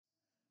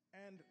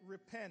and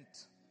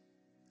repent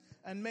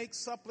and make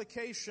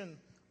supplication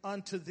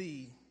unto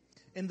thee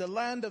in the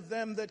land of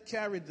them that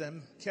carried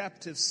them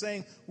captive,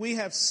 saying, we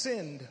have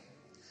sinned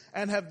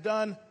and have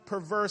done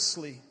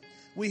perversely.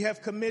 We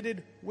have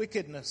committed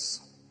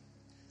wickedness.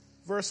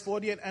 Verse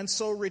 48, and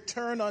so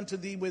return unto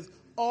thee with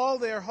all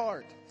their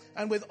heart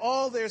and with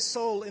all their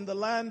soul in the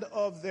land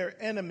of their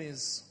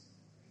enemies,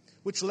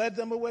 which led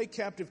them away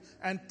captive,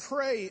 and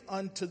pray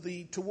unto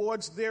thee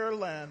towards their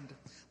land,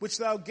 which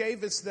thou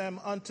gavest them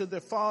unto their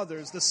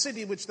fathers, the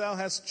city which thou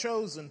hast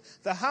chosen,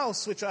 the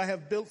house which I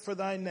have built for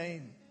thy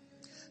name.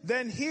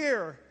 Then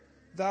hear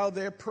thou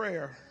their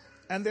prayer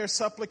and their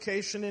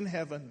supplication in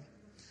heaven,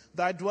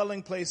 thy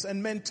dwelling place,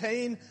 and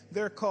maintain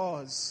their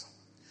cause.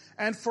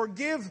 And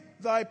forgive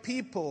thy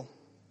people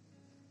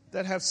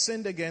that have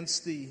sinned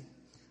against thee,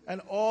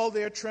 and all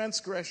their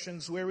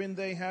transgressions wherein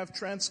they have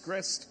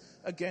transgressed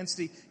against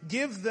thee.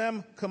 Give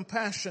them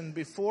compassion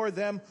before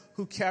them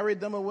who carried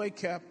them away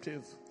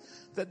captive,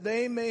 that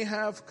they may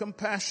have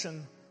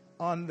compassion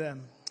on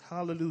them.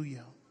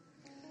 Hallelujah.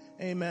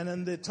 Amen.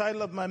 And the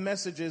title of my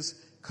message is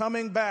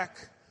Coming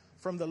Back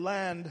from the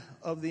Land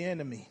of the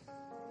Enemy.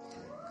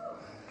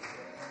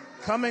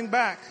 Coming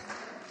back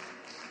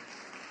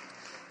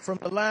from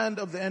the land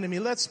of the enemy.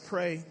 Let's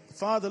pray.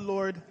 Father,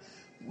 Lord,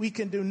 we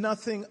can do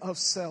nothing of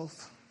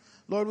self.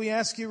 Lord, we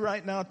ask you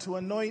right now to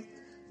anoint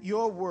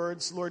your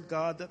words, Lord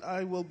God, that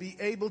I will be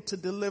able to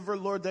deliver,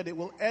 Lord, that it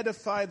will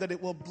edify, that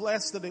it will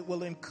bless, that it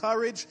will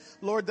encourage,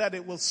 Lord, that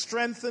it will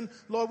strengthen.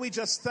 Lord, we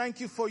just thank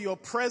you for your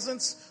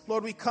presence.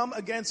 Lord, we come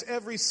against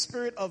every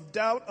spirit of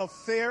doubt, of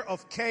fear,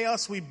 of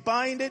chaos. We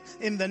bind it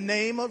in the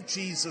name of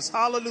Jesus.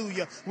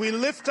 Hallelujah. We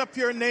lift up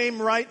your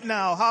name right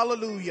now.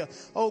 Hallelujah.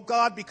 Oh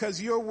God,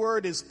 because your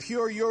word is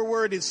pure, your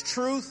word is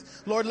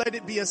truth. Lord, let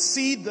it be a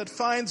seed that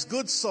finds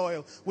good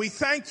soil. We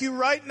thank you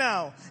right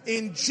now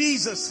in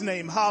Jesus'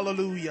 name.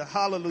 Hallelujah.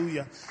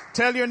 Hallelujah.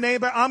 Tell your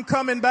neighbor, I'm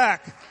coming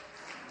back.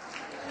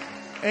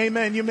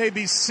 Amen. You may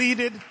be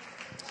seated.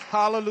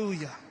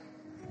 Hallelujah.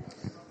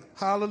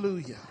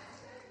 Hallelujah.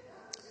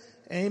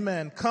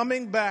 Amen.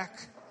 Coming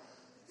back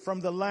from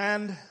the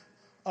land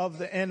of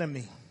the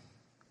enemy.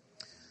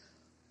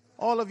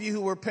 All of you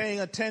who were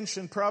paying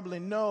attention probably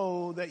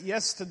know that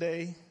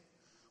yesterday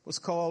was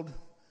called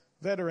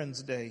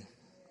Veterans Day.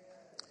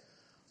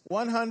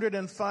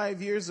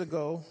 105 years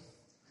ago,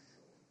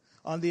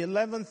 on the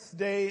 11th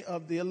day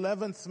of the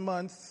 11th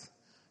month,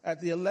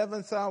 at the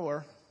 11th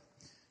hour,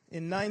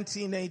 in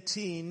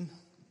 1918,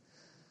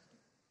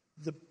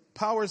 the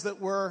powers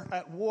that were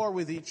at war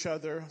with each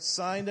other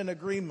signed an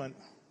agreement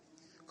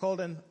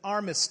called an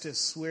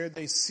armistice, where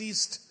they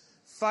ceased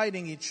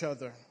fighting each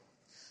other.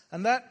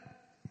 And that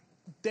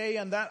day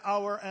and that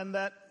hour and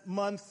that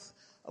month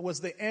was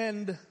the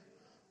end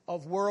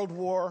of World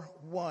War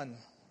I.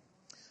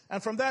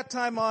 And from that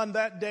time on,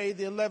 that day,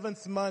 the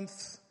 11th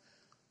month,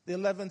 the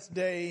 11th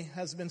day,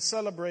 has been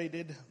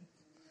celebrated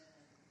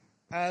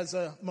as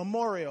a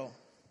memorial.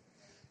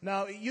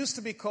 Now, it used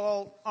to be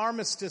called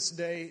Armistice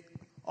Day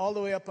all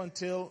the way up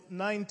until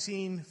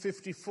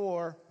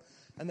 1954,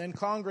 and then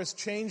Congress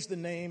changed the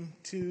name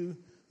to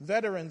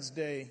Veterans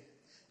Day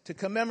to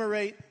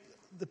commemorate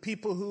the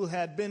people who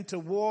had been to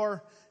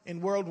war in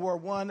World War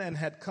I and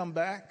had come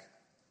back,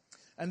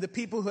 and the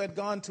people who had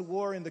gone to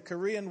war in the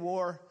Korean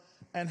War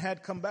and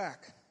had come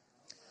back.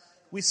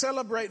 We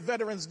celebrate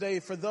Veterans Day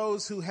for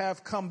those who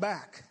have come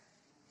back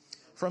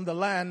from the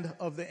land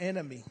of the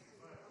enemy.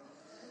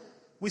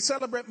 We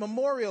celebrate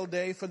Memorial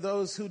Day for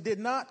those who did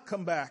not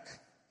come back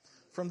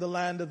from the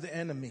land of the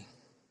enemy.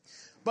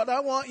 But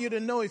I want you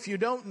to know, if you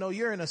don't know,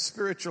 you're in a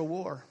spiritual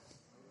war.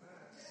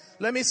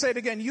 Let me say it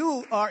again.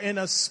 You are in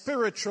a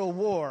spiritual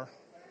war.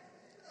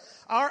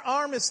 Our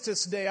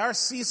Armistice Day, our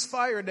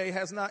ceasefire day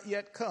has not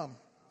yet come.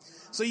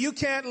 So you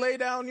can't lay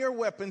down your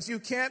weapons. You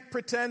can't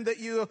pretend that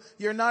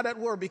you're not at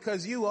war,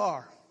 because you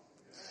are.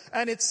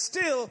 And it's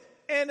still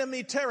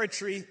enemy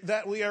territory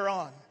that we are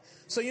on.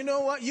 So you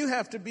know what? You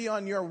have to be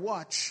on your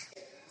watch.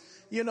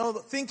 You know,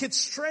 think it's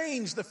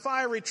strange, the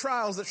fiery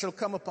trials that shall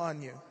come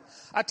upon you.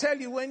 I tell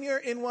you, when you're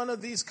in one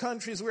of these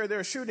countries where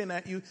they're shooting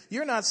at you,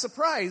 you're not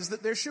surprised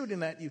that they're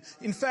shooting at you.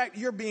 In fact,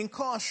 you're being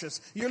cautious.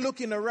 You're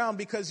looking around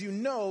because you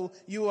know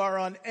you are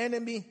on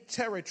enemy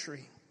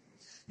territory.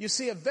 You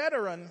see, a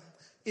veteran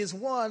is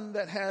one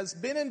that has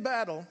been in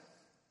battle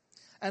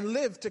and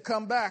lived to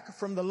come back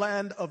from the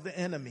land of the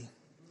enemy.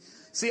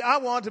 See, I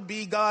want to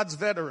be God's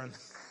veteran.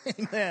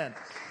 Amen.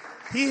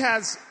 He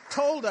has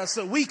told us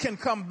that we can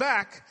come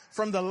back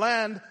from the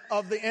land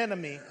of the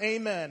enemy.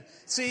 Amen.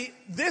 See,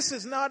 this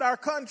is not our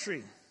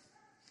country.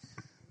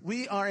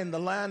 We are in the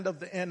land of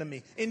the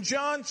enemy. In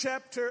John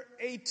chapter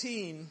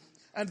 18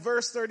 and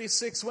verse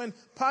 36, when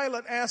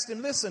Pilate asked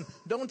him, listen,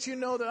 don't you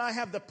know that I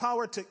have the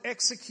power to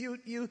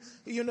execute you?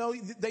 You know,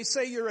 they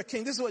say you're a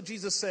king. This is what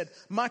Jesus said.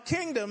 My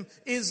kingdom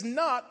is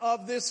not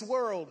of this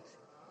world.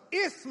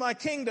 If my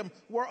kingdom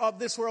were of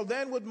this world,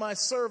 then would my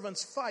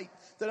servants fight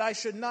that I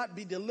should not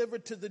be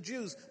delivered to the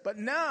Jews. But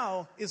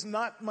now is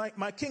not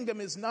my kingdom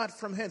is not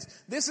from hence.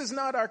 This is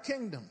not our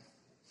kingdom.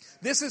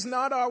 This is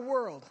not our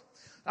world.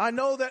 I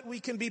know that we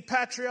can be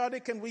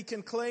patriotic and we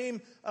can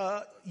claim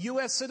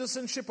U.S.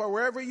 citizenship or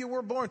wherever you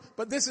were born,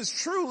 but this is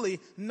truly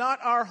not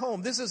our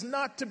home. This is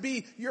not to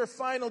be your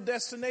final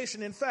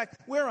destination. In fact,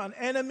 we're on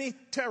enemy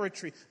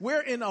territory.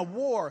 We're in a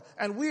war,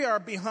 and we are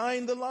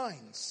behind the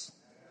lines.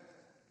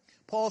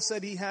 Paul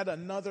said he had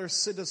another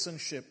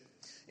citizenship.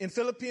 In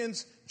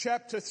Philippians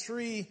chapter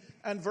 3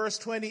 and verse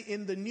 20,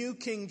 in the New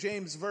King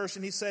James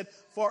Version, he said,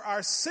 "For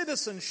our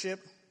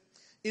citizenship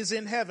is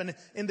in heaven."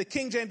 In the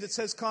King James it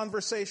says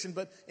conversation,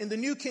 but in the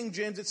New King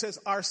James it says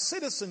our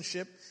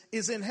citizenship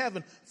is in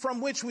heaven,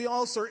 from which we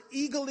also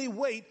eagerly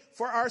wait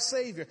for our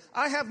Savior.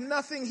 I have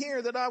nothing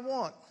here that I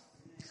want.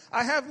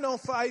 I have no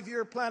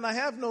 5-year plan. I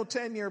have no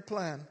 10-year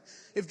plan.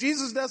 If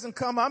Jesus doesn't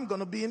come, I'm going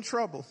to be in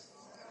trouble.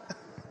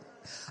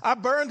 I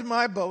burned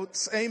my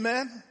boats.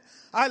 Amen.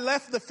 I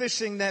left the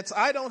fishing nets.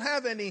 I don't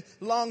have any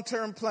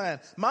long-term plan.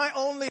 My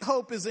only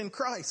hope is in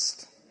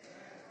Christ.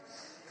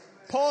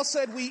 Paul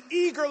said we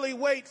eagerly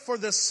wait for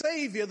the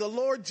Savior, the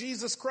Lord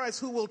Jesus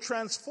Christ, who will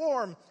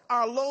transform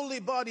our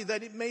lowly body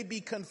that it may be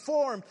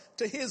conformed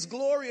to his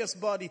glorious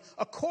body,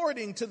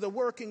 according to the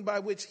working by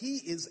which he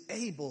is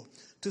able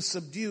to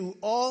subdue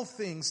all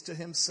things to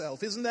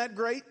himself. Isn't that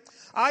great?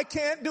 I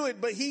can't do it,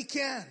 but he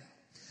can.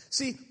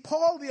 See,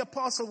 Paul the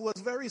apostle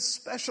was very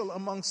special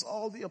amongst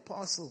all the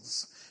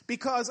apostles,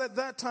 because at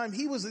that time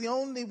he was the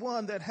only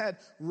one that had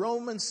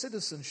Roman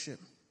citizenship.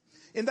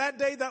 In that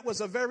day, that was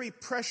a very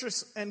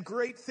precious and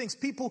great thing.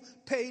 People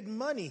paid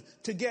money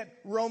to get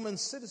Roman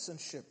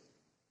citizenship.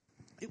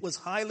 It was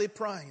highly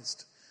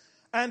prized.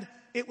 And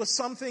it was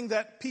something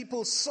that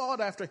people sought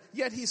after.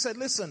 Yet he said,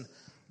 listen,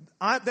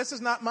 this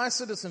is not my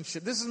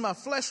citizenship. This is my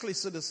fleshly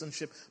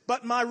citizenship.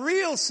 But my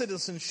real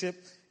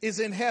citizenship is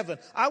in heaven.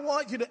 I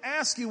want you to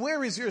ask you,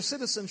 where is your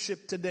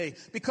citizenship today?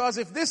 Because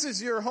if this is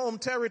your home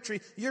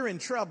territory, you're in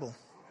trouble.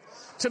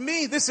 To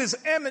me, this is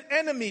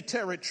enemy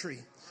territory.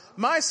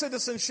 My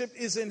citizenship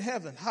is in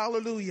heaven.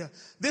 Hallelujah.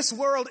 This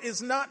world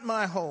is not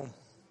my home.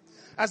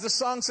 As the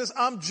song says,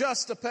 I'm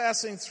just a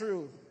passing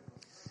through.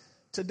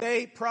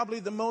 Today, probably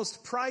the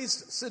most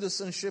prized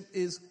citizenship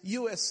is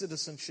U.S.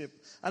 citizenship.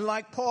 And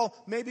like Paul,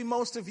 maybe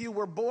most of you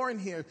were born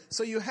here,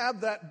 so you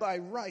have that by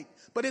right.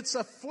 But it's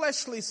a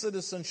fleshly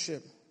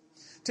citizenship.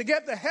 To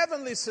get the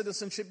heavenly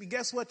citizenship,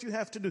 guess what you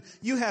have to do?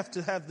 You have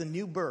to have the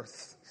new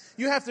birth.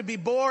 You have to be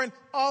born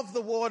of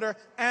the water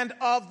and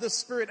of the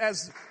Spirit.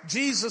 As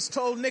Jesus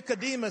told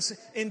Nicodemus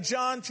in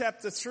John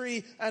chapter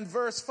 3 and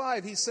verse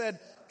 5, he said,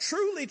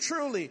 "Truly,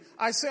 truly,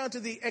 I say unto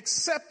thee,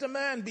 except a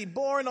man be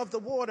born of the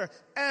water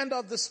and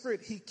of the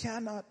Spirit, he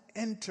cannot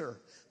enter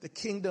the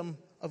kingdom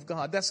of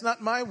God." That's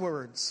not my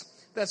words.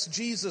 That's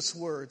Jesus'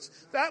 words.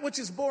 That which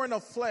is born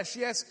of flesh,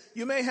 yes,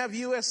 you may have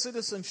U.S.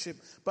 citizenship,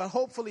 but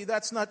hopefully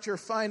that's not your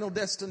final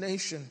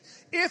destination.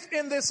 If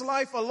in this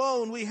life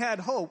alone we had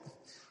hope,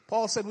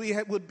 Paul said we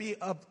would be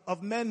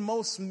of men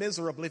most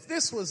miserable. If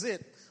this was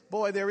it,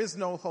 boy, there is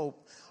no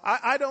hope.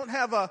 I don't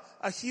have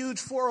a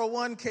huge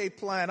 401k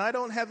plan. I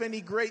don't have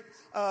any great,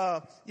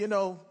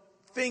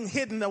 thing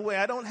hidden away.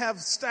 I don't have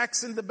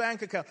stacks in the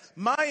bank account.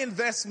 My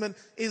investment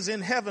is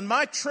in heaven.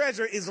 My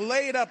treasure is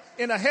laid up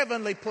in a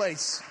heavenly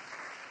place.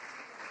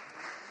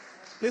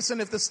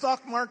 Listen, if the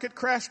stock market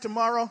crashed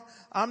tomorrow,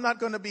 I'm not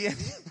going to be any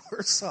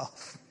worse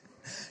off.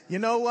 You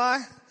know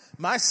why?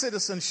 My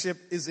citizenship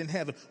is in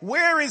heaven.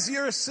 Where is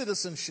your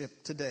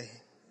citizenship today?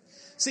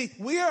 See,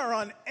 we are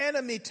on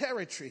enemy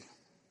territory.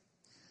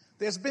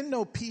 There's been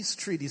no peace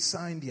treaty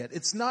signed yet.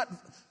 It's not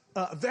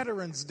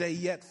Veterans Day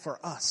yet for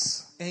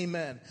us.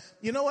 Amen.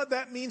 You know what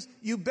that means?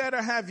 You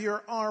better have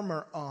your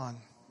armor on.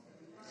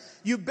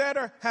 You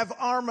better have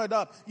armored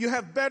up. You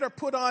have better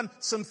put on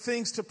some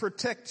things to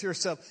protect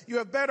yourself. You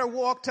have better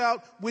walked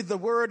out with the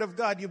word of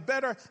God. You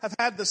better have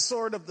had the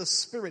sword of the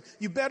Spirit.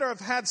 You better have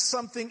had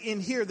something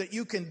in here that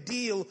you can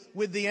deal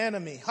with the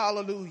enemy.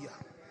 Hallelujah.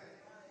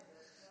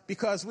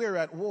 Because we're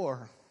at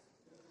war.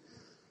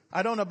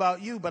 I don't know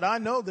about you, but I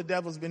know the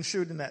devil's been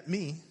shooting at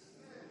me.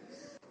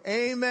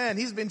 Amen.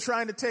 He's been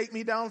trying to take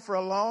me down for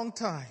a long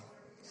time.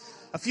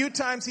 A few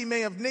times he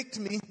may have nicked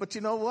me, but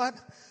you know what?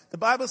 The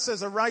Bible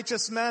says a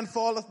righteous man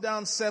falleth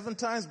down 7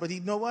 times, but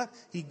you know what?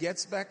 He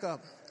gets back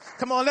up.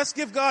 Come on, let's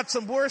give God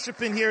some worship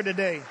in here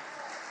today.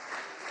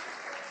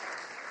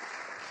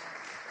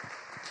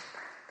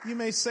 You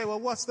may say, well,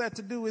 what's that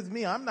to do with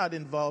me? I'm not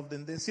involved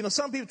in this. You know,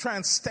 some people try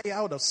and stay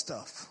out of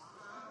stuff.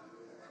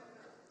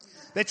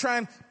 They try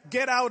and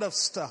get out of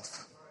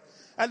stuff.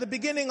 At the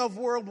beginning of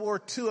World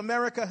War II,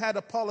 America had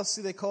a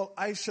policy they called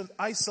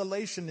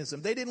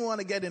isolationism. They didn't want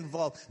to get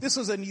involved. This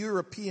was a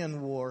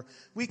European war.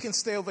 We can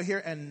stay over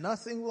here and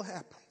nothing will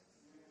happen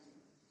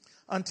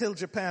until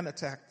Japan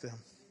attacked them.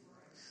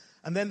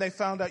 And then they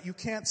found out you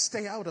can't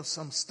stay out of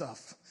some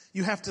stuff.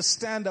 You have to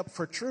stand up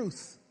for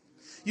truth.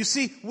 You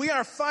see, we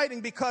are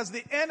fighting because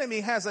the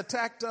enemy has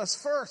attacked us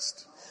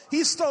first.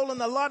 He's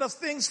stolen a lot of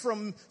things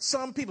from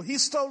some people.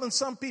 He's stolen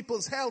some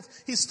people's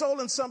health. He's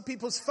stolen some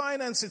people's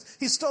finances.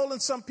 He's stolen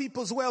some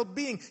people's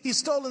well-being. He's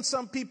stolen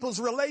some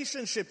people's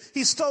relationship.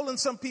 He's stolen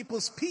some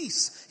people's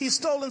peace. He's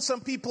stolen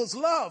some people's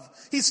love.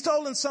 He's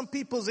stolen some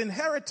people's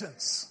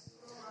inheritance.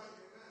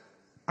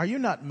 Are you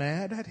not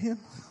mad at him?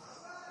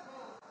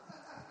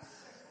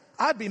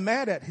 I'd be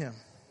mad at him.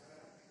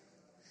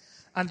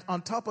 And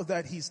on top of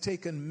that, he's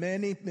taken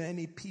many,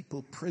 many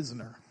people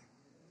prisoner.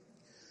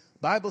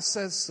 Bible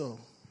says so.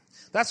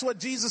 That's what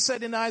Jesus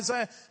said in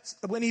Isaiah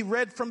when he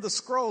read from the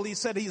scroll. He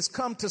said he has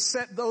come to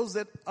set those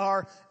that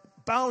are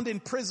bound in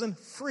prison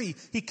free.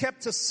 He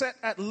kept to set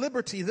at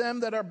liberty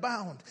them that are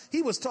bound.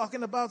 He was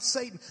talking about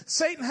Satan.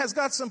 Satan has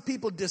got some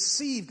people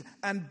deceived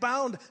and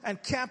bound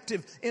and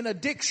captive in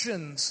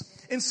addictions,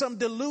 in some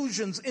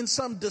delusions, in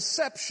some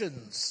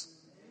deceptions.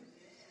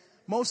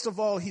 Most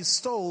of all, he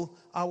stole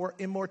our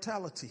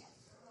immortality.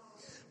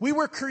 We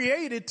were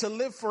created to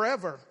live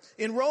forever.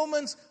 In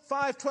Romans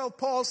 5:12,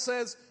 Paul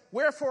says,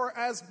 wherefore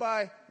as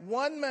by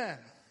one man,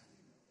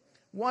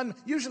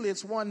 usually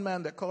it's one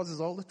man that causes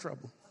all the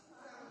trouble.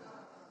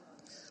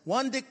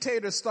 One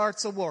dictator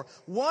starts a war.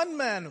 One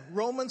man,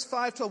 Romans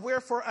 5:12,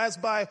 wherefore as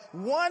by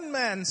one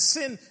man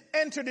sin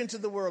entered into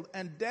the world,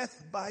 and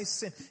death by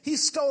sin. He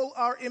stole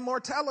our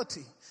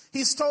immortality.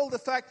 He stole the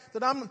fact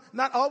that I'm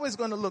not always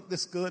going to look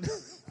this good.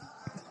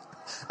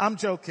 I'm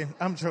joking.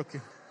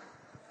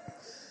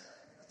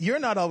 You're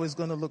not always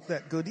going to look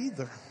that good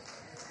either.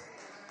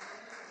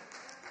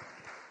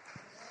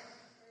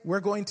 We're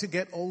going to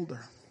get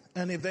older,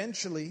 and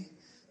eventually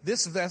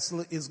this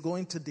vessel is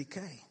going to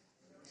decay.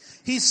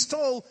 He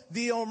stole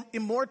the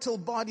immortal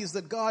bodies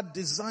that God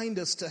designed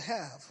us to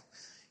have.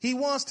 He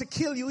wants to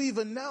kill you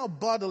even now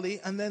bodily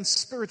and then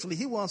spiritually.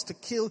 He wants to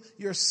kill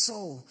your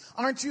soul.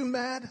 Aren't you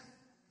mad?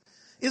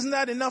 Isn't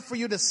that enough for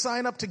you to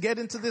sign up to get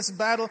into this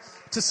battle?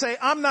 To say,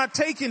 I'm not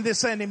taking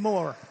this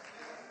anymore.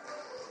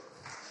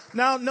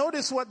 Now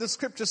notice what the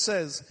scripture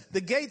says. The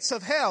gates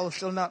of hell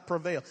shall not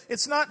prevail.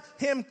 It's not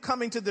him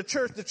coming to the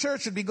church. The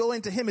church should be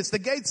going to him. It's the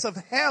gates of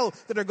hell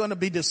that are going to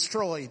be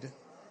destroyed.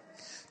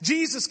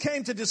 Jesus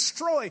came to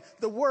destroy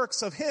the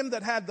works of him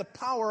that had the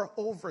power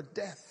over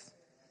death.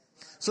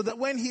 So that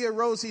when he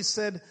arose, he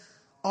said,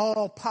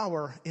 all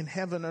power in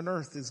heaven and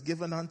earth is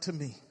given unto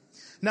me.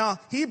 Now,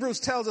 Hebrews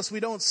tells us we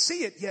don't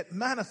see it yet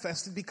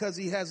manifested because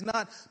he has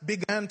not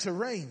begun to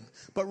reign.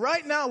 But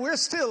right now, we're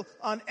still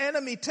on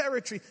enemy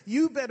territory.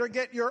 You better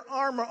get your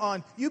armor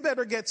on. You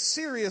better get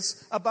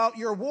serious about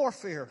your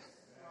warfare.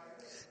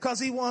 Because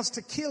he wants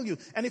to kill you.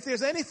 And if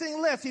there's anything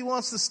left, he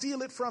wants to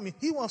steal it from you.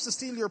 He wants to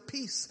steal your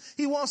peace.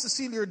 He wants to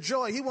steal your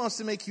joy. He wants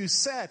to make you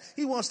sad.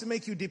 He wants to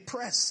make you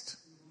depressed.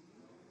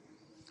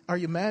 Are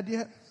you mad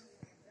yet?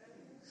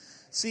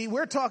 See,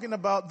 we're talking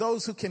about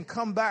those who can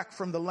come back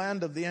from the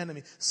land of the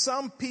enemy.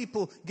 Some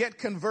people get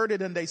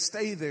converted and they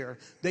stay there.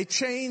 They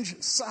change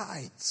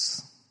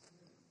sides.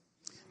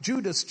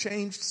 Judas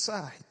changed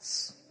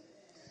sides.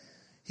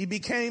 He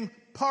became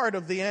part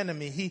of the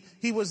enemy.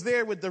 He was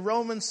there with the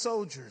Roman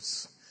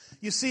soldiers.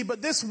 You see,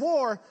 but this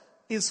war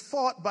is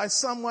fought by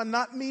someone,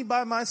 not me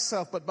by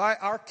myself, but by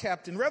our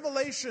captain.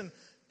 Revelation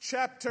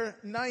chapter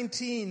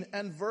 19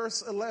 and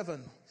verse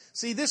 11.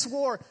 See, this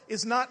war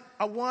is not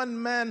a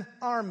one-man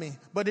army,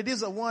 but it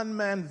is a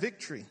one-man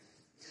victory.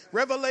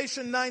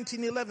 Revelation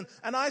 19:11,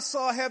 and I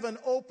saw heaven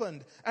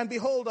opened, and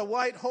behold a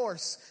white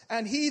horse,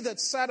 and he that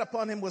sat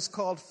upon him was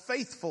called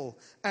Faithful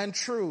and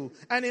True,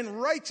 and in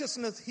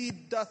righteousness he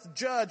doth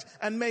judge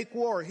and make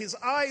war. His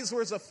eyes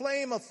were as a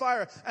flame of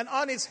fire, and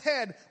on his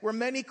head were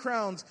many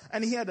crowns,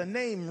 and he had a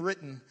name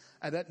written,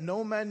 and that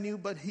no man knew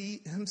but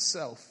he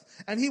himself.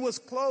 And he was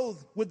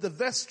clothed with the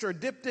vesture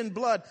dipped in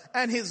blood,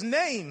 and his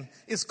name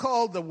is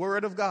called the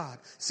Word of God.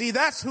 See,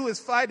 that's who is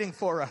fighting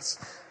for us,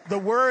 the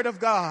Word of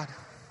God.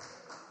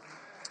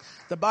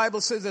 The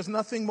Bible says there's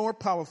nothing more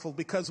powerful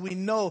because we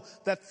know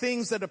that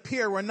things that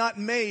appear were not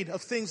made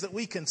of things that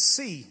we can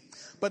see,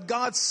 but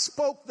God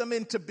spoke them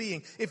into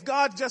being. If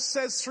God just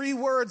says 3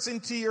 words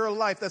into your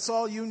life, that's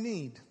all you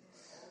need.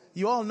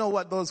 You all know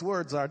what those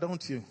words are,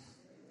 don't you?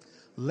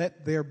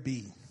 Let there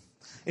be.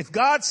 If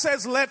God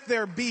says let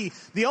there be,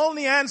 the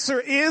only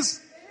answer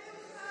is,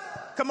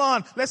 come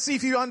on, let's see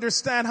if you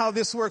understand how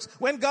this works.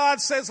 When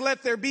God says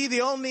let there be,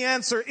 the only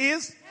answer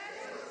is,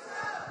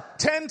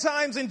 10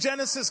 times in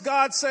Genesis,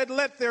 God said,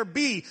 let there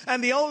be.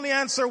 And the only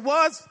answer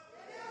was?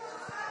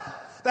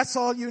 That's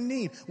all you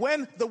need.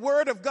 When the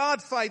Word of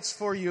God fights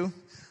for you,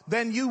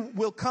 then you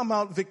will come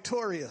out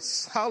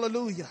victorious.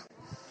 Hallelujah.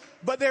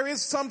 But there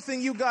is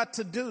something you got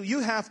to do.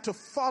 You have to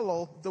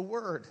follow the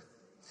Word.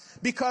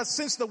 Because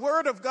since the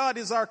Word of God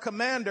is our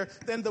commander,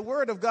 then the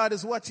Word of God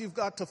is what you've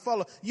got to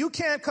follow. You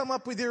can't come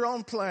up with your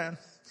own plan.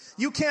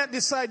 You can't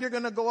decide you're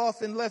going to go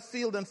off in left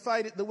field and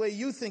fight it the way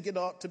you think it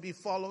ought to be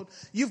followed.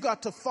 You've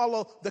got to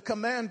follow the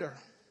commander.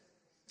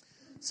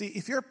 See,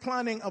 if you're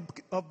planning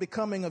of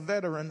becoming a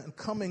veteran and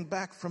coming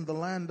back from the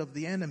land of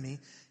the enemy,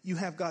 you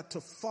have got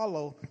to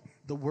follow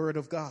the Word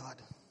of God.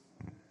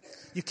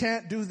 You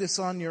can't do this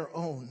on your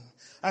own.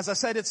 As I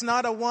said, it's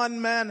not a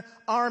one-man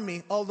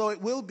army, although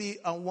it will be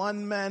a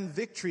one-man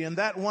victory, and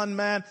that one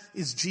man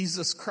is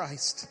Jesus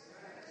Christ.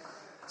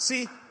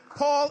 See,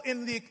 Paul,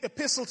 in the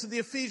epistle to the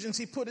Ephesians,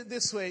 he put it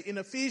this way. In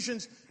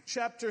Ephesians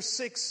chapter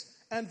 6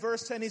 and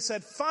verse 10, he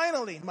said,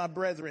 finally, my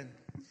brethren,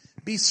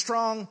 be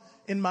strong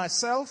in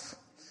myself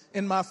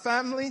In my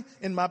family,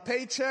 in my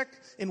paycheck,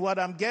 in what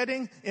I'm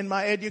getting, in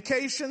my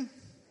education?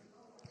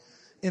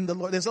 In the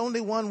Lord. There's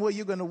only one way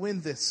you're going to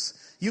win this.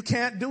 You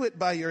can't do it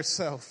by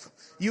yourself.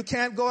 You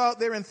can't go out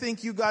there and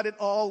think you got it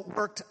all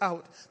worked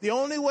out. The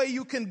only way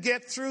you can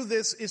get through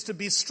this is to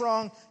be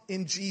strong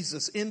in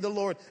Jesus, in the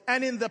Lord,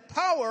 and in the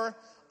power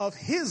of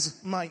His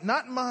might,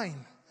 not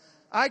mine.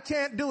 I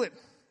can't do it.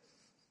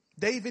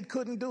 David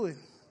couldn't do it.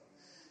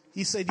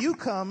 He said, you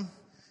come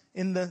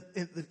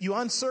you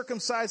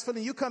uncircumcised foot,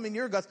 and you come in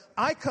your guts.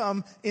 I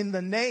come in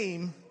the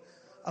name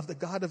of the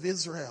God of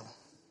Israel.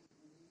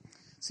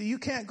 See, you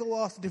can't go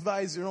off,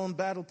 devise your own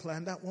battle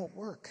plan. That won't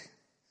work.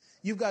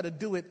 You've got to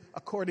do it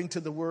according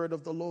to the word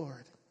of the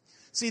Lord.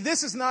 See,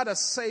 this is not a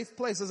safe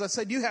place. As I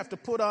said, you have to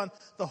put on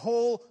the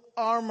whole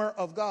armor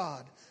of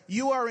God.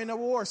 You are in a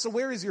war. So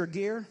where is your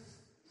gear?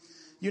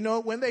 You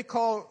know, when they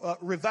call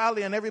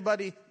Reveille and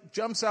everybody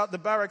jumps out the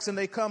barracks and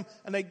they come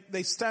and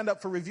they stand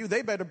up for review,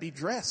 they better be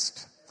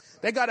dressed.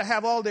 They got to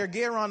have all their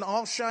gear on,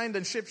 all shined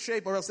and ship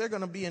shape, or else they're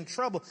going to be in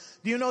trouble.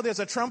 Do you know there's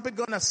a trumpet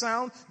going to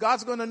sound?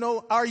 God's going to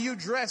know, are you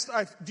dressed?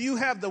 Do you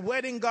have the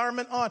wedding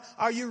garment on?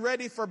 Are you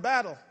ready for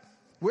battle?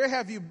 Where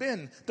have you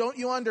been? Don't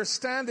you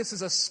understand this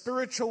is a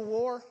spiritual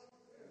war?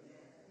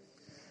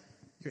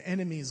 Your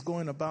enemy is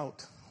going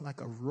about like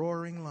a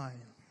roaring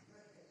lion,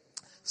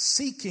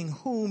 seeking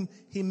whom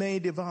he may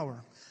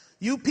devour.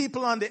 You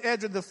people on the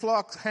edge of the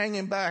flock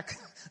hanging back,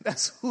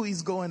 that's who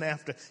he's going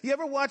after. You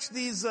ever watch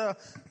these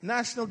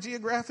National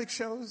Geographic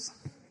shows?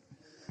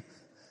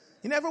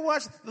 You never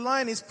watch the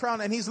lion is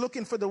prowling and he's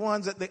looking for the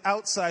ones at the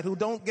outside who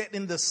don't get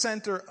in the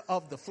center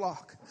of the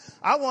flock.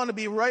 I want to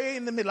be right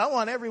in the middle. I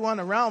want everyone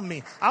around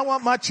me. I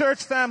want my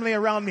church family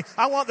around me.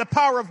 I want the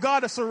power of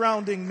God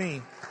surrounding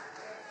me.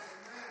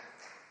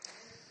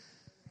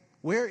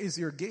 Where is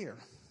your gear?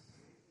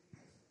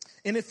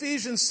 In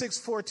Ephesians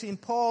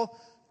 6:14, Paul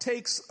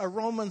takes a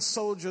Roman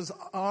soldier's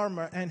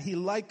armor and he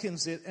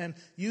likens it and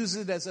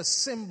uses it as a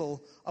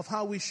symbol of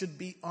how we should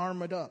be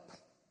armored up.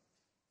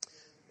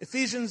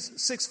 Ephesians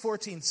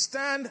 6:14,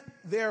 stand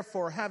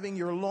therefore having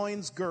your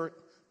loins girt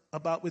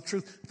about with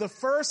truth. The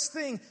first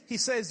thing he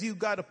says you've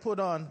got to put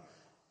on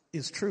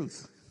is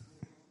truth.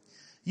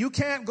 You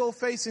can't go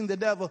facing the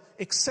devil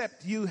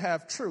except you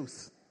have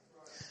truth.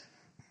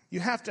 You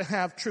have to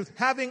have truth.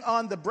 Having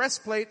on the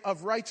breastplate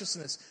of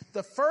righteousness.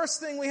 The first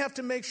thing we have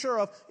to make sure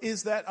of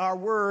is that our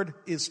word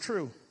is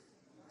true.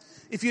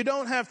 If you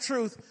don't have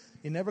truth,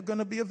 you're never going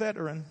to be a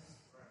veteran.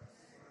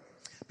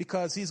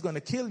 Because he's going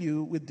to kill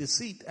you with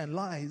deceit and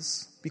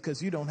lies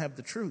because you don't have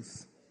the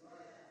truth.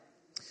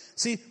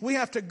 See, we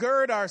have to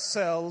gird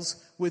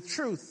ourselves with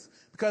truth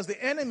because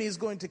the enemy is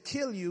going to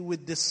kill you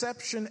with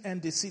deception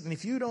and deceit. And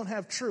if you don't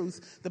have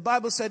truth, the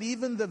Bible said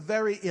even the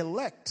very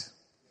elect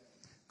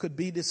could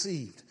be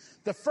deceived.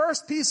 The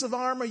first piece of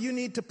armor you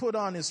need to put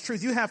on is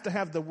truth. You have to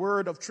have the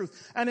word of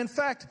truth. And in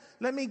fact,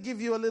 let me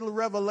give you a little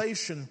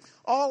revelation.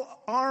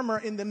 All armor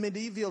in the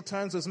medieval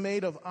times was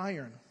made of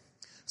iron.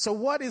 So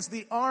what is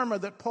the armor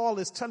that Paul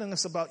is telling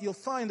us about? You'll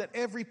find that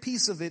every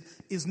piece of it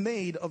is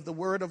made of the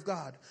word of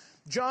God.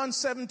 John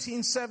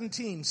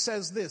 17:17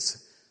 says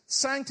this,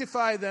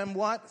 sanctify them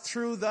what?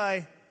 Through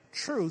thy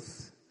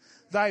truth.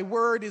 Thy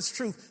word is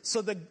truth.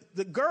 So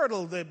the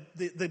girdle,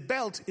 the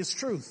belt is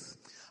truth.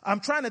 I'm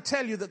trying to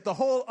tell you that the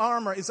whole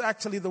armor is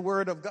actually the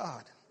word of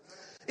God.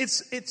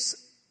 It's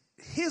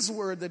His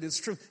word that is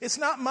truth. It's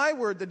not my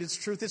word that is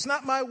truth. It's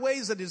not my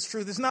ways that is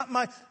truth. It's not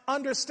my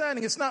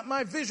understanding. It's not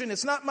my vision.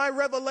 It's not my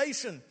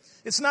revelation.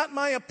 It's not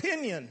my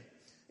opinion.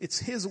 It's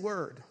His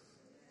word.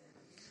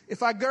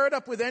 If I gird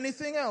up with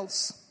anything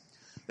else,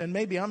 then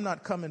maybe I'm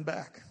not coming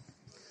back.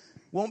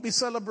 Won't be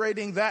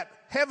celebrating that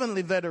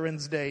heavenly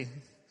Veterans Day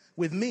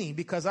with me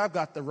because I've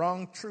got the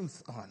wrong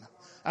truth on.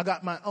 I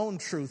got my own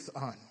truth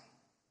on.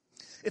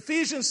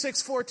 Ephesians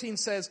 6:14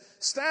 says,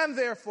 stand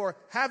therefore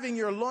having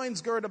your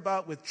loins girt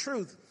about with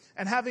truth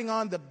and having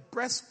on the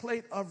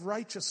breastplate of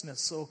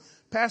righteousness. So,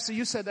 Pastor,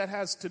 you said that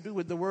has to do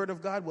with the word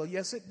of God. Well,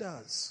 yes, it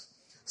does.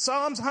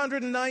 Psalms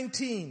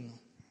 119,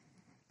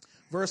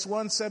 verse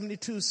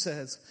 172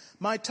 says,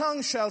 my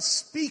tongue shall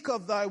speak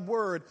of thy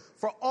word,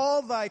 for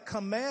all thy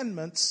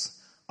commandments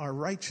are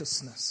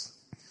righteousness.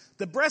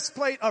 The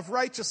breastplate of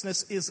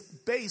righteousness is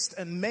based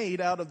and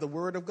made out of the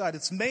word of God.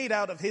 It's made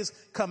out of His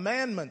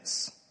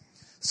commandments.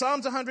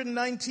 Psalms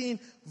 119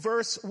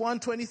 verse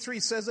 123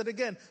 says it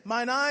again.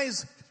 Mine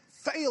eyes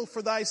fail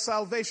for thy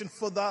salvation,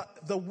 for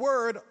the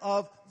word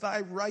of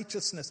thy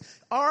righteousness.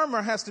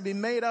 Armor has to be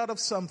made out of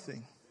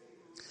something.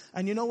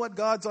 And you know what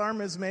God's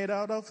armor is made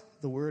out of?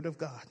 The word of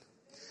God.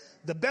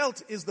 The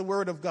belt is the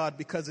word of God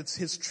because it's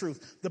His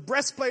truth. The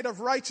breastplate of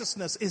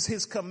righteousness is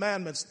His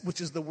commandments, which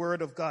is the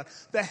word of God.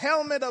 The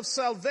helmet of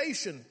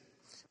salvation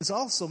is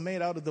also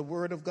made out of the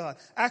word of God.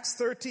 Acts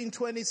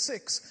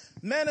 13:26.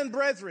 Men and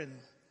brethren,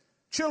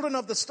 children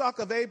of the stock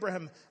of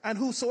Abraham, and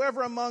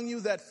whosoever among you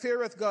that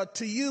feareth God,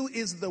 to you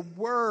is the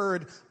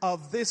word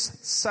of this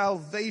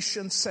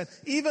salvation sent.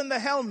 Even the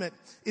helmet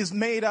is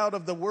made out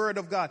of the word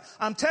of God.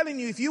 I'm telling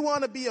you, if you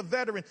want to be a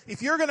veteran,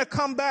 if you're going to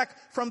come back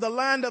from the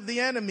land of the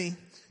enemy,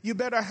 you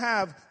better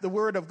have the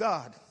word of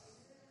God.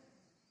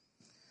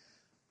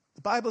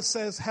 The Bible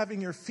says having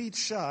your feet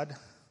shod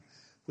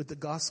with the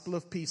gospel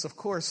of peace. Of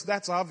course,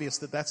 that's obvious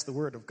that that's the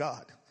word of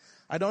God.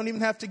 I don't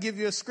even have to give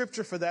you a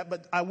scripture for that,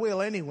 but I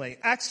will anyway.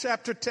 Acts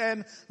chapter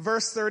 10,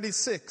 verse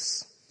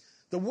 36.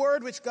 The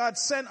word which God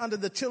sent unto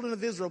the children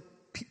of Israel,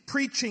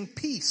 preaching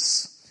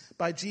peace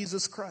by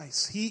Jesus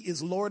Christ. He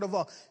is Lord of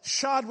all.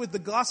 Shod with the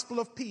gospel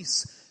of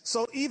peace.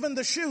 So even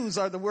the shoes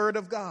are the word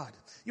of God.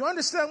 You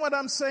understand what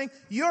I'm saying?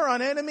 You're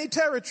on enemy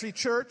territory,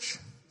 church.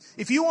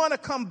 If you want to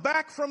come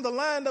back from the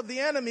land of the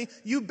enemy,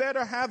 you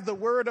better have the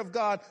word of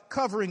God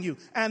covering you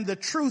and the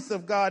truth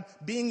of God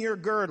being your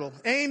girdle.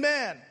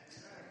 Amen.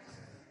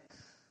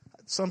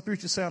 Some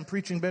preachers say I'm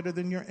preaching better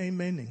than you're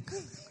amening.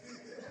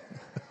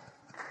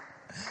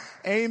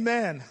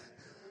 Amen.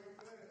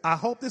 I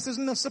hope this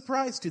isn't a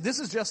surprise to you. This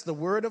is just the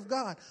word of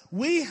God.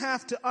 We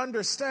have to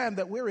understand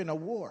that we're in a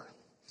war.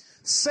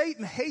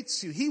 Satan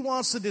hates you. He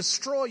wants to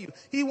destroy you.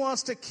 He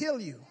wants to kill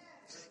you.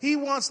 He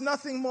wants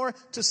nothing more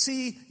to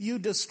see you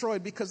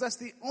destroyed, because that's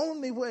the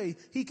only way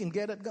he can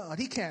get at God.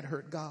 He can't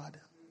hurt God,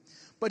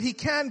 but he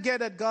can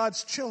get at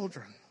God's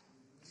children.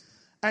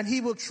 And he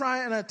will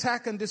try and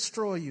attack and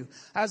destroy you.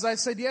 As I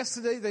said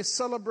yesterday, they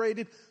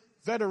celebrated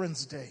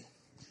Veterans Day.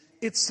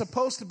 It's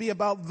supposed to be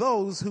about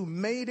those who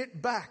made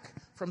it back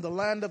from the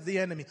land of the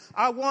enemy.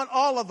 I want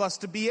all of us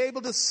to be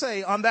able to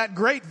say on that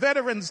great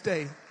Veterans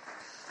Day,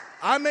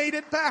 I made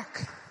it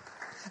back.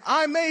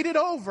 I made it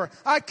over.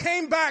 I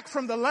came back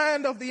from the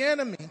land of the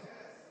enemy.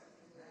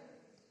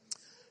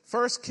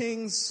 1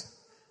 Kings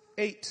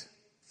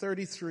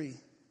 8:33.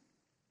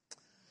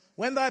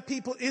 When thy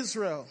people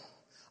Israel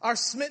are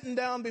smitten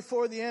down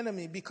before the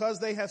enemy, because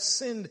they have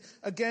sinned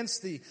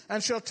against thee,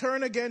 and shall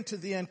turn again to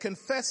thee, and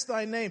confess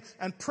thy name,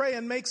 and pray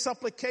and make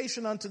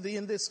supplication unto thee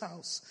in this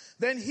house,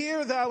 then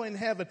hear thou in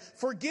heaven,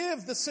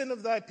 forgive the sin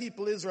of thy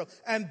people Israel,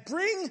 and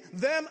bring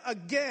them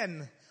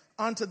again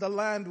unto the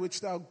land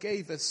which thou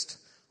gavest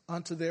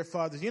unto their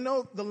fathers. You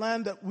know the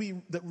land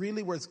that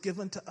really was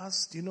given to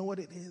us? Do you know what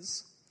it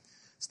is?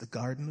 It's the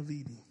Garden of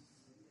Eden.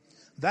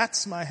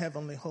 That's my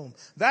heavenly home.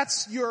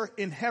 That's your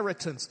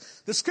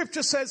inheritance. The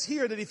scripture says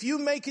here that if you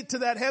make it to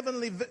that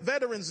heavenly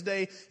Veterans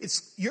Day,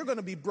 you're going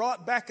to be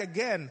brought back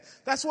again.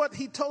 That's what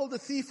he told the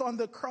thief on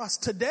the cross.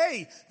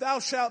 Today thou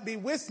shalt be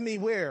with me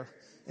where?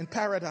 In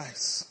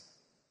paradise.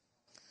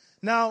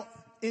 Now,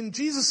 in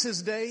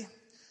Jesus' day,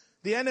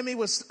 the enemy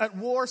was at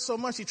war so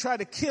much he tried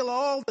to kill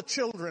all the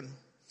children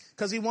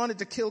because he wanted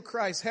to kill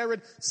Christ.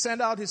 Herod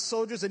sent out his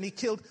soldiers and he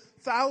killed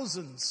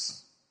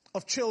thousands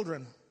of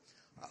children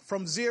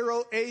from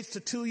 0 age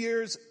to 2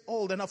 years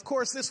old. And of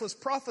course, this was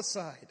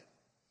prophesied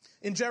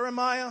in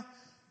Jeremiah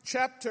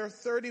chapter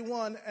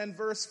 31 and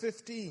verse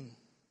 15.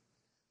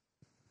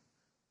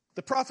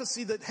 The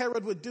prophecy that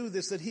Herod would do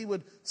this, that he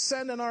would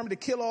send an army to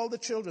kill all the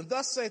children.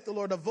 Thus saith the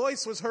Lord, a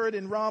voice was heard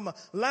in Ramah,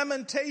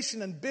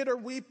 lamentation and bitter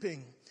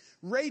weeping.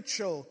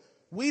 Rachel,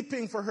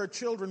 weeping for her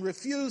children,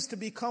 refused to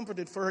be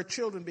comforted for her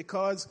children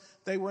because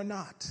they were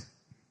not.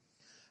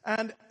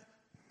 And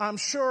I'm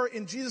sure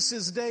in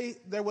Jesus' day,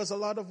 there was a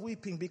lot of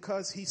weeping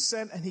because he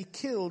sent and he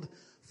killed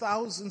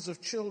thousands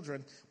of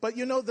children. But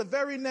you know, the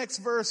very next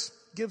verse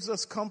gives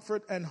us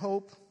comfort and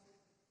hope,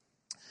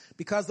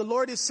 because the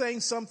Lord is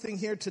saying something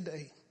here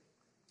today.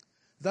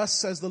 Thus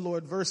says the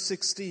Lord, verse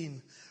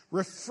 16,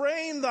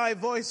 refrain thy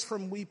voice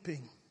from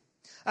weeping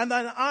and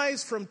thine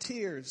eyes from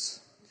tears,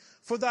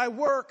 for thy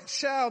work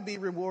shall be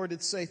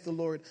rewarded, saith the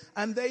Lord,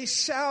 and they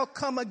shall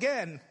come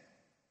again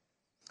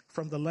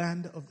from the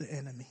land of the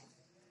enemy.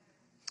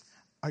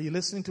 Are you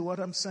listening to what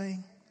I'm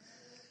saying?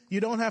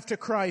 You don't have to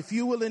cry. If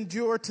you will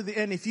endure to the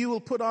end, if you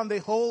will put on the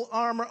whole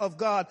armor of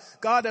God,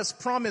 God has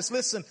promised,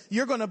 listen,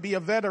 you're going to be a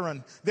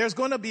veteran. There's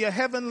going to be a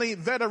heavenly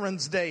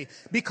Veterans Day,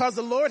 because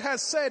the Lord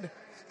has said,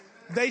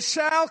 they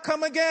shall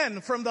come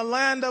again from the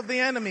land of the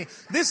enemy.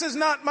 This is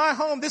not my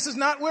home. This is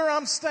not where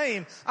I'm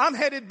staying. I'm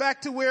headed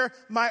back to where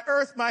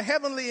my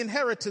heavenly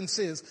inheritance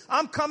is.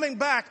 I'm coming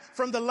back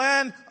from the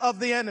land of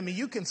the enemy.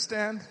 You can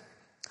stand.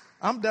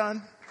 I'm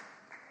done.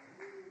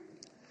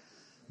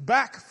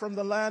 Back from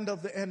the land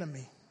of the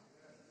enemy.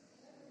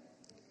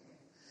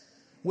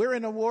 We're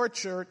in a war,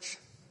 church.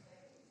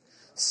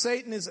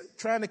 Satan is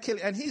trying to kill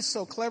you, and he's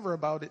so clever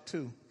about it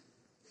too.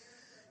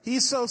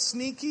 He's so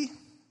sneaky.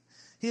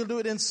 He'll do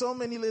it in so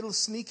many little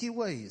sneaky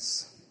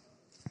ways.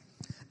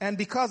 And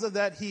because of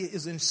that, he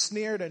is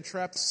ensnared and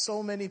trapped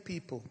so many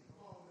people.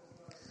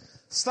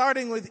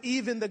 Starting with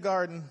Eve in the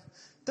garden.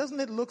 Doesn't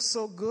it look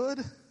so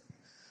good?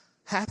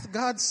 Hath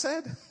God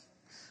said?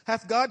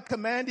 Hath God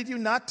commanded you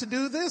not to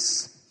do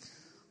this?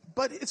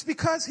 But it's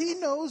because he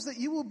knows that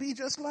you will be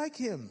just like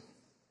him.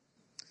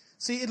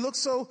 See, it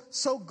looks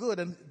so good.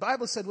 And the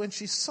Bible said when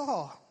she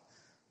saw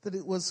that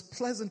it was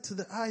pleasant to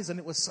the eyes and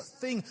it was a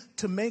thing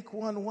to make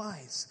one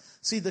wise.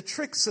 See, the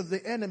tricks of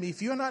the enemy,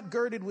 if you're not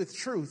girded with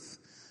truth,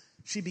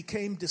 she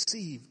became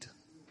deceived.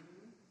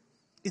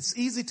 It's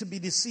easy to be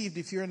deceived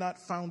if you're not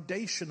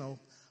foundational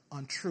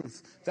on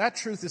truth. That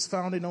truth is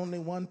found in only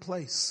one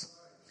place,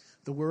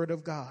 the Word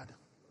of God.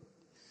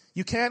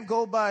 You can't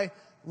go by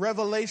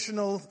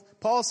revelational.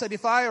 Paul said,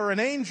 if I or an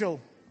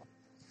angel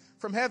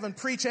from heaven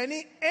preach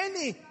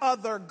any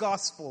other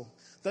gospel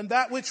than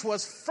that which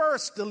was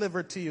first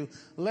delivered to you,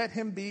 let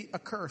him be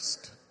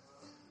accursed.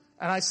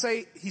 And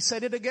he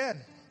said it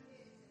again.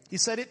 He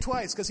said it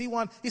twice because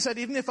he said,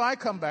 even if I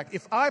come back,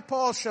 if I,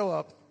 Paul, show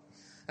up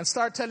and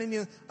start telling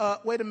you,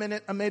 wait a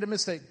minute, I made a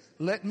mistake,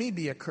 let me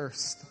be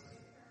accursed.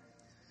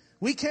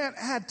 We can't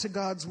add to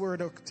God's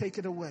word or take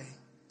it away.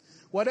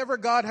 Whatever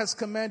God has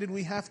commanded,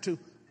 we have to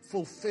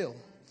fulfill.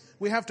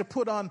 We have to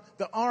put on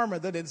the armor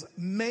that is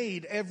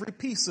made, every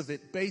piece of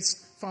it,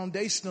 based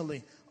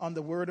foundationally on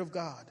the word of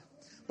God.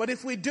 But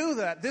if we do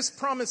that, this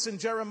promise in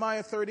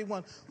Jeremiah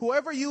 31,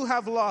 whoever you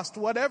have lost,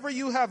 whatever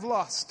you have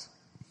lost,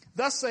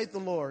 thus saith the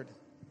Lord,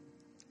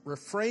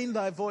 refrain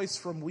thy voice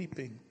from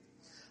weeping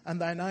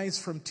and thine eyes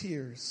from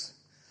tears,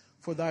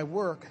 for thy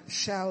work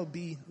shall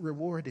be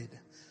rewarded,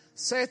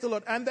 saith the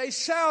Lord, and they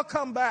shall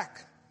come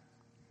back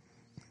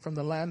from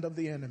the land of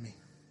the enemy.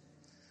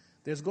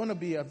 There's going to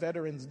be a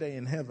Veterans Day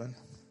in heaven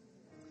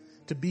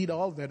to beat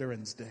all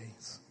Veterans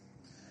Days.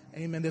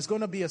 Amen. There's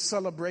going to be a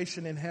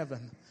celebration in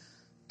heaven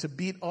to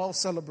beat all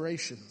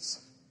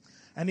celebrations.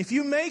 And if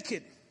you make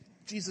it,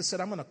 Jesus said,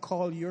 I'm going to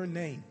call your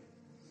name.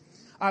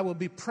 I will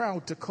be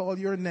proud to call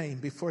your name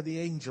before the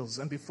angels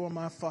and before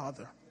my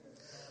Father.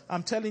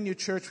 I'm telling you,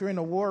 church, we're in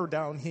a war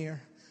down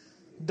here.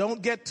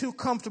 Don't get too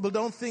comfortable.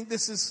 Don't think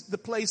this is the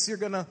place you're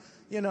going to,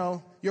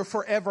 your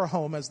forever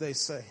home, as they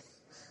say.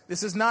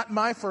 This is not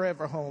my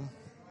forever home.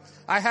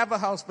 I have a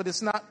house, but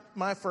it's not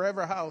my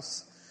forever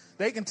house.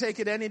 They can take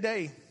it any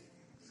day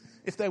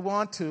if they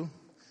want to.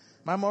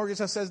 My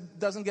mortgage, I says,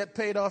 doesn't get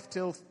paid off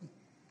till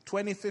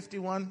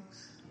 2051.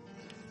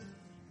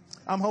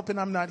 I'm hoping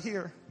I'm not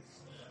here.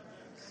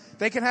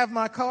 They can have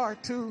my car,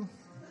 too.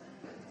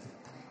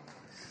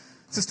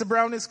 Sister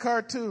Brownie's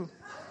car, too.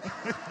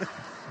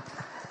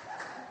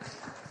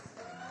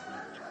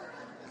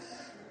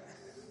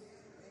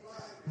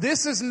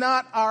 This is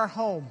not our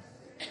home.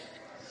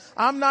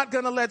 I'm not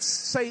going to let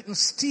Satan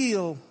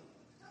steal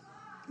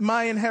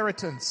my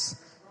inheritance.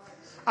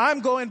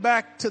 I'm going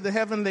back to the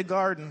heavenly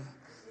garden.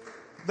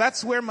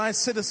 That's where my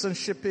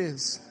citizenship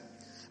is.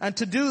 And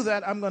to do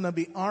that, I'm going to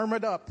be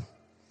armored up.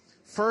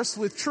 First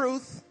with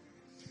truth,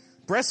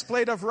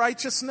 breastplate of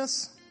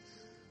righteousness,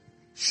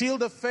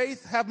 shield of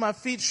faith, have my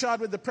feet shod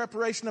with the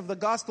preparation of the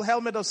gospel,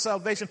 helmet of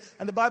salvation.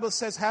 And the Bible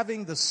says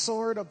having the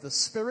sword of the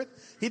Spirit.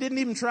 He didn't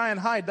even try and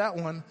hide that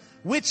one,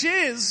 which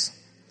is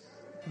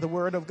the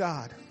word of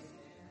God.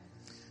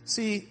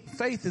 See,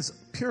 faith is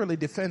purely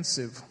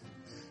defensive.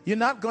 You're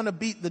not going to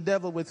beat the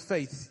devil with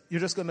faith.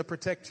 You're just going to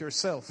protect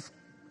yourself.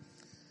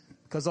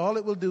 Because all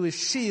it will do is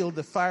shield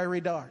the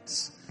fiery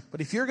darts. But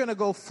if you're going to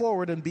go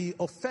forward and be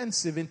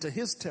offensive into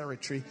his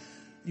territory,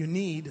 you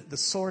need the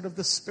sword of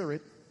the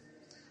Spirit,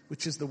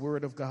 which is the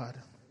word of God.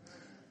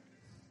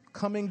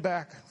 Coming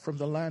back from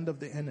the land of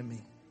the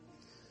enemy.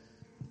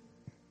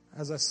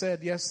 As I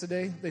said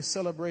yesterday, they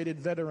celebrated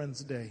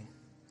Veterans Day.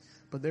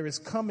 But there is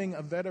coming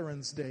a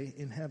Veterans Day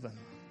in heaven.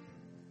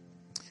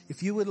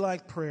 If you would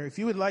like prayer, if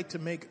you would like to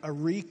make a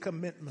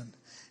recommitment,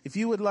 if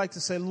you would like to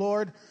say,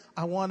 Lord,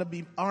 I want to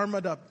be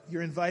armored up,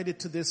 you're invited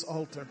to this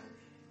altar.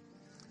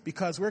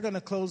 Because we're going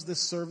to close this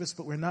service,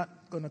 but we're not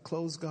going to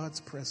close God's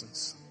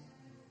presence.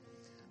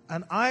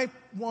 And I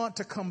want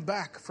to come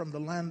back from the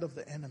land of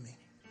the enemy.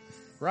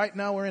 Right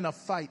now we're in a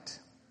fight.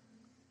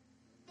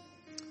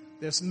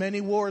 There's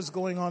many wars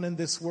going on in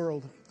this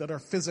world that are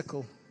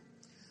physical.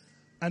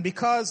 And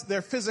because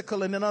they're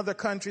physical and in other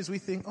countries, we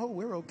think, oh,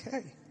 we're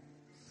okay.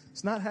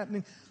 It's not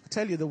happening. I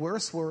tell you, the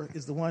worst war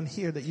is the one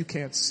here that you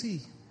can't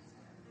see.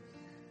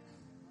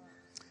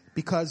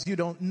 Because you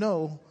don't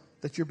know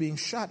that you're being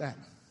shot at.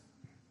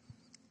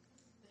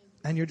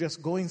 And you're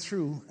just going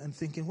through and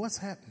thinking, what's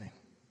happening?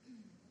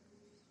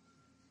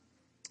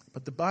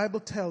 But the Bible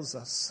tells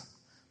us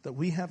that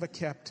we have a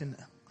captain,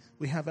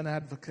 we have an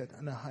advocate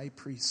and a high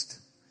priest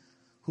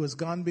who has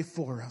gone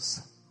before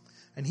us.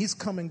 And he's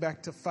coming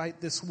back to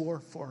fight this war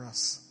for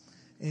us.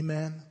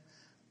 Amen.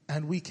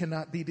 And we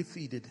cannot be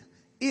defeated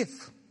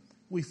if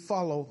we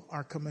follow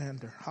our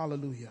commander.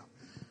 Hallelujah.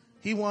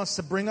 He wants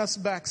to bring us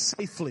back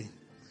safely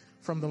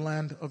from the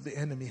land of the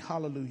enemy.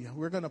 Hallelujah.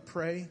 We're going to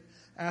pray,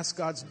 ask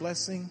God's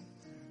blessing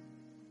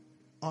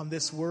on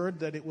this word,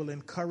 that it will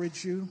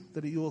encourage you,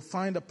 that you will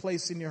find a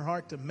place in your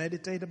heart to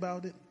meditate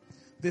about it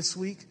this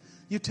week.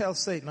 You tell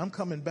Satan, I'm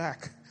coming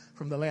back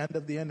from the land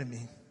of the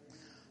enemy.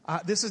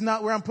 This is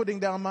not where I'm putting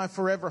down my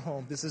forever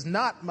home. This is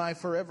not my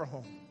forever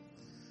home.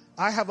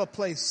 I have a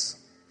place.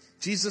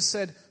 Jesus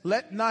said,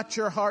 let not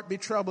your heart be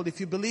troubled. If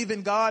you believe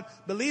in God,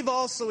 believe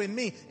also in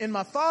me. In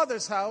my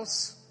Father's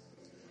house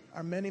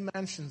are many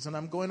mansions, and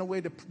I'm going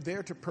away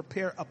there to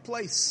prepare a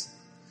place.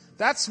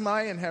 That's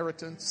my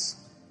inheritance.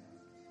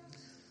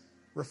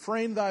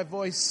 Refrain thy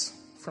voice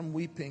from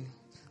weeping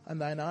and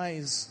thine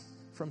eyes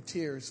from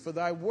tears. For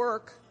thy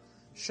work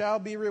shall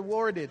be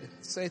rewarded,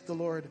 saith the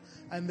Lord,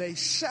 and they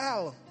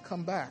shall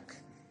come back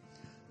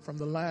from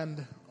the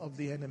land of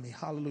the enemy.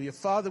 Hallelujah.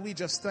 Father, we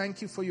just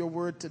thank you for your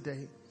word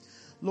today.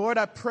 Lord,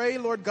 I pray,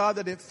 Lord God,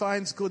 that it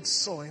finds good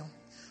soil.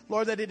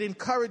 Lord, that it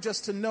encourage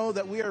us to know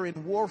that we are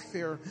in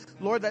warfare.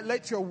 Lord, that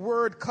let your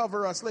word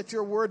cover us. Let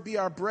your word be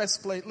our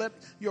breastplate. Let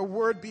your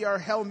word be our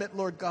helmet,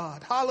 Lord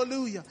God.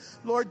 Hallelujah.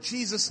 Lord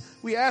Jesus,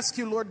 we ask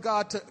you, Lord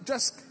God, to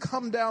just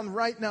come down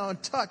right now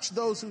and touch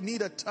those who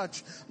need a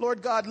touch.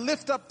 Lord God,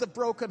 lift up the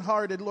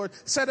brokenhearted, Lord.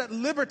 Set at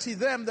liberty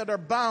them that are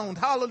bound.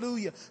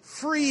 Hallelujah.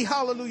 Free,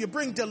 hallelujah.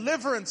 Bring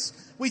deliverance.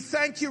 We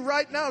thank you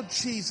right now,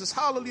 Jesus.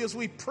 Hallelujah. As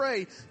we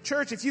pray,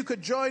 church, if you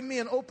could join me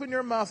and open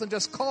your mouth and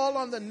just call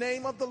on the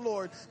name of the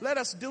Lord. Let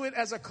us do it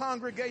as a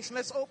congregation.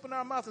 Let's open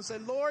our mouth and say,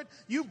 Lord,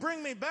 you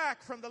bring me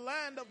back from the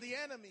land of the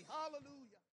enemy. Hallelujah.